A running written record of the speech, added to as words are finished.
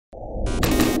The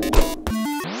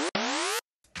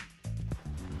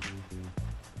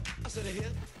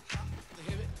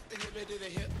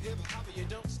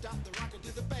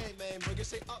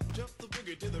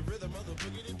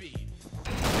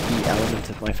element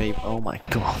of my favourite. Oh my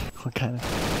god, what kind of.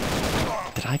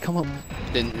 Did I come up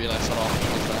Didn't realise that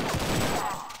option was there.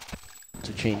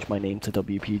 to change my name to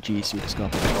WPG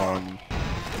PseudoScopic on.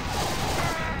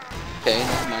 Okay,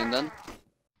 never mind then.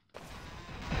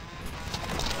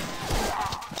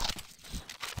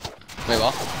 Wait,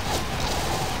 what?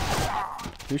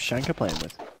 Who's Shanka playing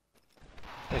with?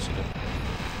 Yes, you do.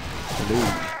 Hello.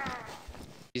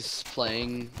 He's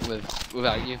playing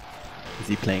without you. Is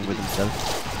he playing with himself?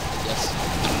 Yes.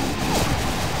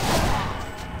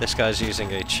 This guy's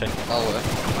using a Shanka. That'll work.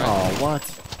 Right. Oh, what?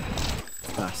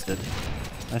 Bastard.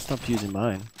 I stopped using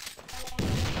mine.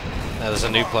 There's a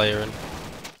new player in.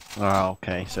 Oh,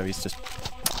 okay, so he's just.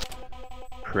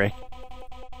 Prick.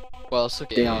 Well, it's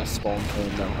okay. They are spawn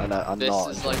killing though, and I'm This not.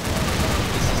 is like,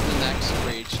 this is the next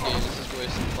Rage game. This is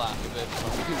worse than Flat of it.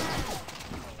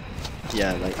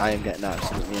 Yeah, like I am getting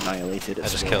absolutely annihilated. I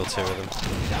just killed 2 of them.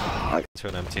 To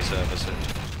an empty server, so.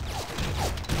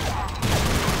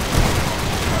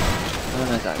 Oh,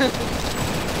 no, don't.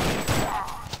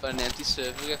 But an empty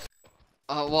server.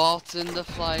 Oh, what in the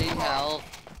flying hell?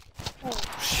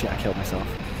 Shit, I killed myself.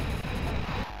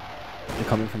 They're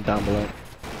coming from down below.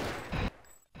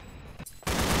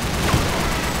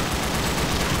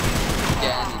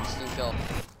 Get an instant kill.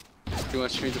 Too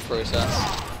much for me to process.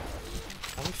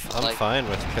 I'm Like- fine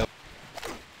with kill.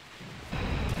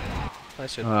 I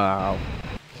should. Wow.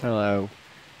 Hello.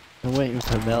 I'm waiting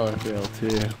for Melethril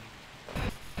too.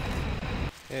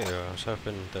 Yeah, I was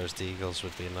hoping those deagles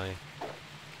would be nice.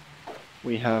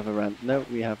 We have a ramp. No,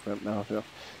 we have ramp Melethril.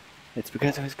 It's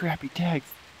because of his crappy tags.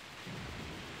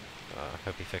 I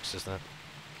hope he fixes that.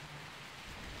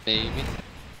 Maybe.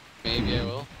 Maybe I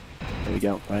will. There we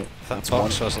go. Right. That That's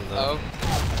box one. wasn't there. Oh.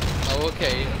 Oh,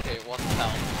 okay, okay, what the hell?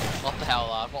 What the hell,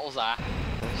 lad? What was that?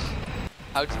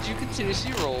 How did you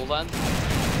continuously roll then?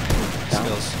 Down.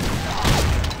 Skills.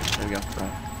 There we go.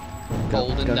 Right.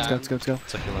 Golden go, down. Let's go. Took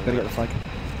you long Gotta get the enough. flag.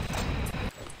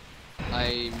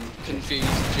 I'm confused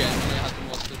generally how the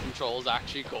most of the controls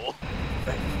actually go.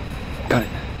 Got it.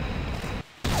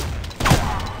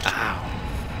 Ow!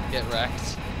 Get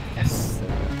wrecked. Yes. There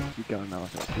we go. Keep going,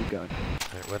 Melethril. Keep going.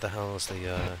 Right, where the hell is the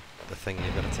thing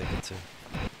you gotta take it to?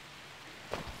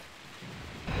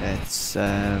 It's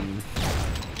there.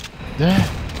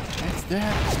 It's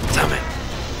there. Damn it!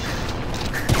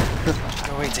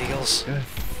 Go away, deagles! Good.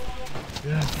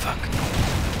 Good. Fuck.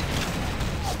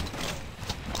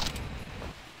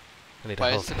 I need a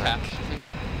Where's health the pack. capture thing?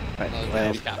 Right. Oh,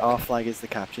 okay, capture. Our flag is the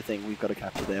capture thing. We've got to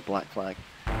capture their black flag.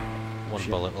 One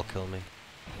Shit. bullet will kill me.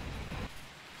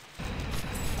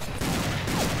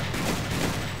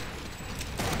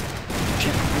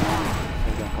 Shit. There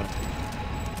we go. Got it.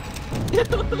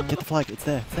 Get the flag. It's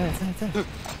there. It's there. It's there.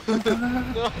 It's there.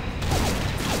 No.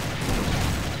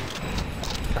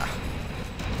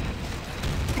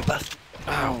 Bastard.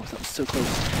 Ow, that was so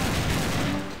close.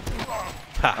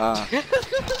 Ha!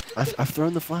 I've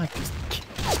thrown the flag. Just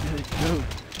let it go.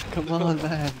 Come on,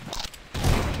 man.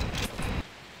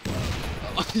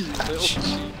 Oh, you little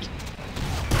cheat.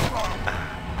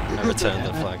 I returned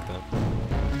the flag though.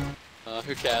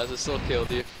 Who cares? I still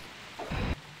killed you.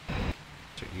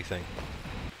 That's what you think.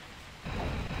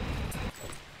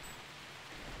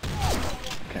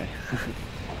 Okay.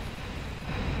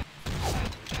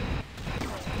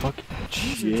 Fuck.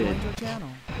 Shit.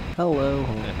 Hello.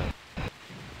 Yeah.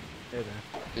 Hey there.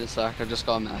 In a sec, I just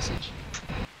got a message.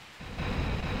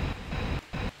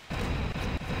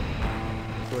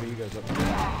 So what are you guys up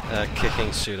to?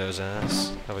 Kicking Pseudo's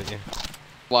ass. How about you?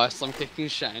 Whilst I'm kicking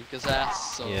Shanka's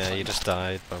ass, so Yeah, you just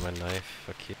died by my knife.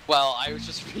 Fuck you. Well, I was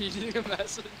just reading a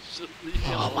message. Just leave me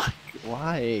Oh alone. my.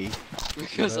 Why?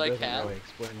 Because That I doesn't can. really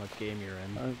explain what game you're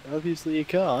in. Obviously you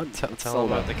can't. Tell It's them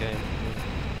Soldat. about the game.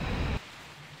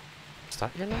 Is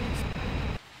that your knife?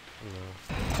 No.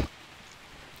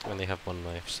 I only have one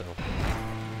knife, so.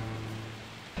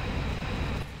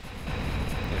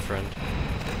 Hey, friend.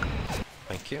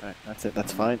 Thank you. Right, that's it.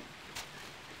 That's fine.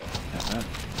 Yeah,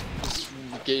 This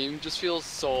game just feels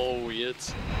so weird.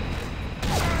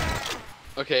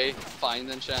 Okay, fine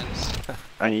then, Shanks.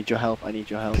 I need your help. I need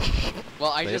your help.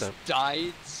 Well, I They just don't.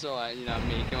 died, so I'm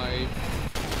making my way.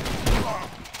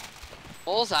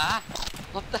 What was that?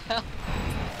 What the hell?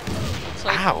 It's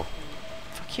like, Ow!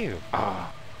 Fuck you.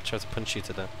 Ah. I tried to punch you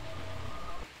to death.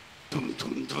 dum,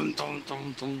 dum, dum, dum,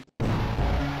 dum, dum.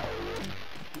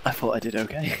 I thought I did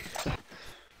okay.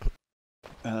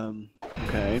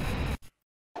 Okay.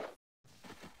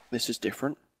 This is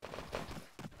different.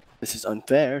 This is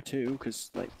unfair too,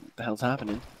 because like, what the hell's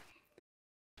happening?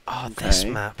 Oh, this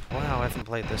Okay. map. Wow, I haven't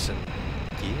played this in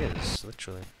years,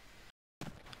 literally.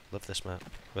 Love this map.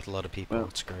 With a lot of people, Well,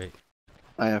 it's great.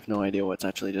 I have no idea what's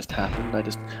actually just happened.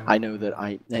 I know that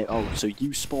oh, so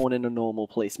you spawn in a normal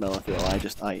place, Melethril.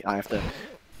 I have to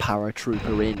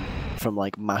paratrooper in from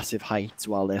like massive heights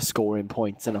while they're scoring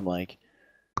points, and I'm like,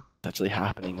 what's actually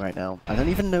happening right now? I don't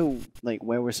even know like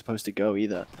where we're supposed to go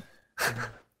either.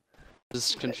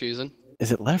 This is confusing.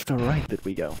 Is it left or right that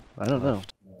we go? I don't know.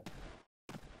 Left.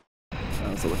 That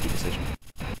was a lucky decision.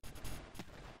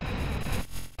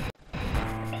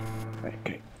 Right,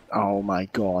 okay. Oh my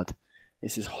god.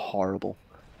 This is horrible.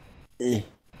 Eh.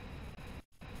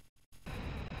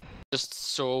 Just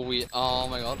so we. Oh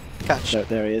my god. Catch! No,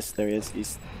 there he is. There he is.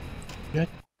 He's good.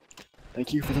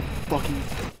 Thank you for the fucking.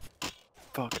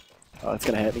 Fuck. Oh, that's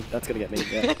gonna hit me. That's gonna get me.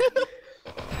 Yeah.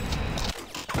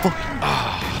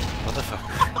 Ah, motherfucker.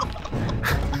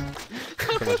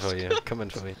 Coming for you. Coming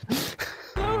for me.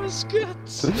 That was good.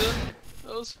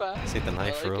 That was fast. See, the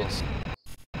knife I like rules.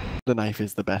 The knife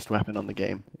is the best weapon on the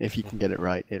game. If you can get it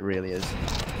right, it really is.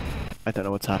 I don't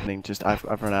know what's happening. Just I've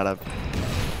run out of.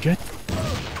 Good.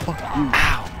 Fuck you.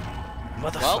 Ow!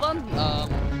 Motherfucker. Well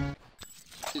done.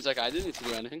 Seems like I didn't need to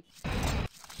do anything.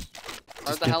 How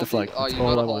Just the get hell the do you, flag. oh, That's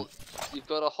all I want. you've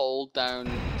got to hold down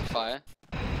to fire.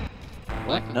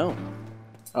 What? No.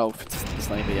 Oh, it's the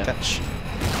sniper, yeah. Catch.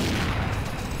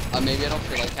 Maybe I don't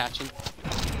feel like catching.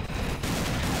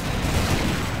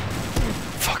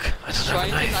 Fuck! I don't have a Trying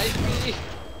to knife. knife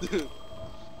me.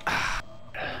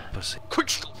 Pussy. Quick.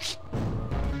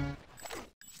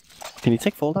 Can you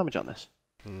take full damage on this?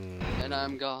 And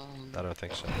I'm gone. I don't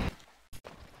think so.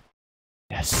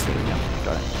 Yes, there we go.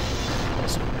 Got it.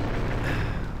 Awesome.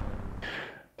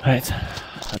 Right,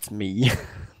 that's me.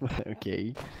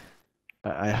 Okay.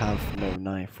 I have no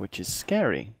knife, which is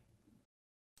scary.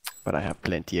 But I have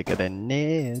plenty of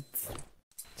grenades.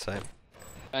 Same.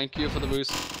 Thank you for the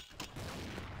boost.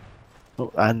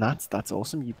 Oh, and that's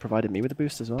awesome. You provided me with a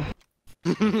boost as well.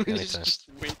 He's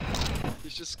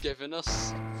just giving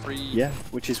us free. Yeah,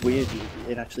 which is weird.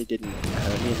 It actually didn't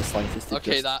hurt me in the slightest. It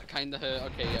Okay, just... that kind of hurt.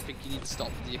 Okay, I think you need to stop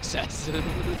the excessive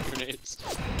grenades.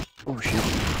 Oh shit.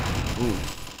 Ooh.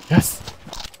 Yes!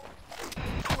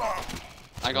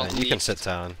 I got You can leaped. sit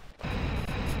down.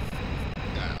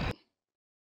 Down.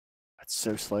 It's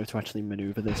so slow to actually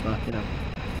maneuver this map, you know.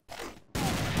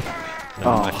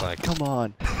 No, my Oh, flag. come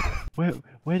on.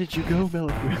 Where did you go,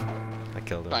 Melethril? I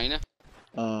killed him. China.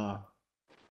 Oh.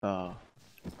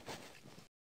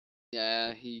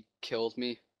 Yeah, he killed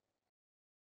me.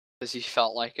 Because he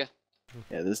felt like it.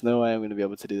 Yeah, there's no way I'm going to be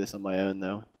able to do this on my own,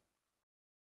 though.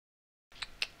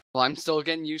 Well, I'm still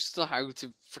getting used to how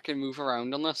to freaking move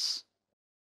around on this.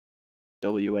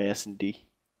 W, A, S, and D.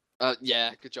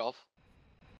 Yeah, good job.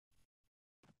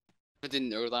 I didn't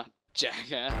know that,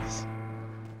 jackass.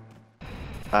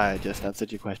 I just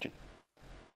answered your question.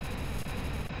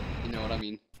 You know what I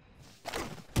mean.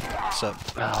 What's up?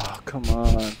 Oh, come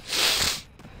on.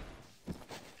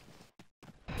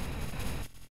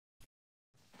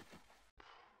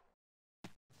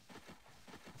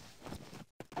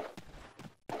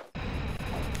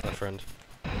 My friend.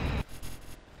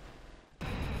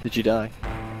 Did you die?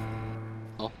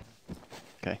 No.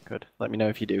 Okay, good. Let me know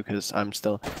if you do, because I'm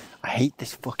still... I hate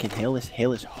this fucking hill. This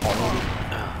hill is horrible.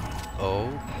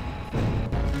 Oh.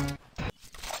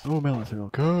 Oh,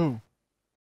 Melethril, go!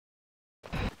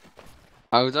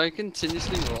 How would I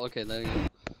continuously roll? Okay, there you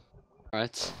go.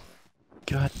 Right.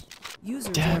 God.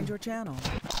 User Damn. joined your channel.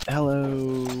 Hello.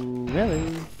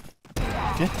 Hello.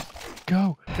 Get.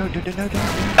 Go. Go. No.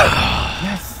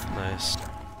 Yes. Nice.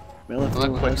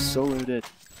 Melethril quick- has soloed it.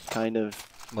 Kind of.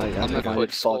 Well, Like, I'm I'm a a I quick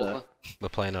would fodder. solver. We're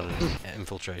playing on an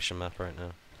infiltration map right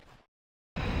now.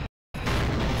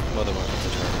 Mother won't have to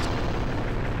try it.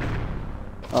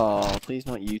 Oh, please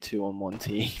not you two on one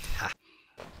team.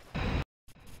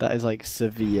 That is like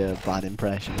severe bad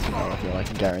impressions of Melethril, I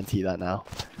can guarantee that now.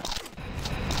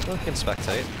 Well, we can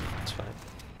spectate. It's fine.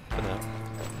 For now.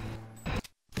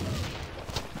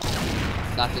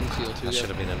 That didn't feel too That should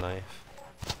good. have been a knife.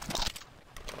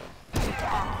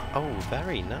 Oh,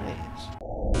 very nice.